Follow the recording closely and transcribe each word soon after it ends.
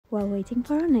While waiting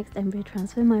for our next embryo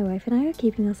transfer, my wife and I are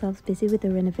keeping ourselves busy with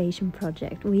the renovation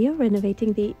project. We are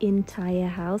renovating the entire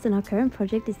house, and our current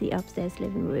project is the upstairs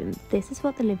living room. This is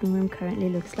what the living room currently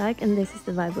looks like, and this is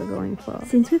the vibe we're going for.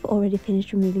 Since we've already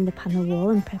finished removing the panel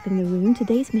wall and prepping the room,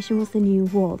 today's mission was the new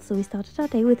wall, so we started our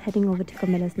day with heading over to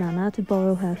Camilla's nana to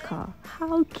borrow her car.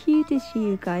 How cute is she,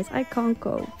 you guys? I can't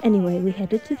go. Anyway, we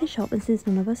headed to the shop, and since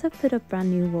none of us have put up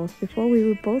brand new walls before, we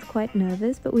were both quite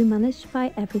nervous, but we managed to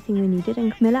buy everything we needed,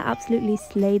 and Camilla absolutely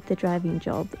slayed the driving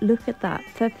job. Look at that,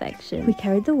 perfection. We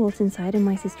carried the walls inside, and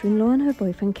my sister-in-law and her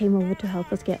boyfriend came over to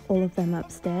help us get all of them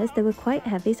upstairs. They were quite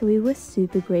heavy, so we were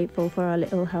super grateful for our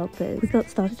little helpers. We got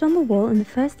started on the wall, and the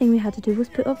first thing we had to do was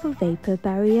put up a vapor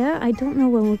barrier. I don't know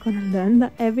when we're gonna learn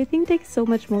that. Everything takes so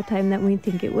much more time than we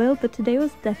think it will, but today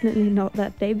was definitely not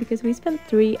that day because we spent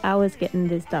 3 hours getting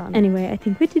this done. Anyway, I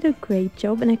think we did a great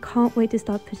job, and I can't wait to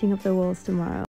start putting up the walls tomorrow.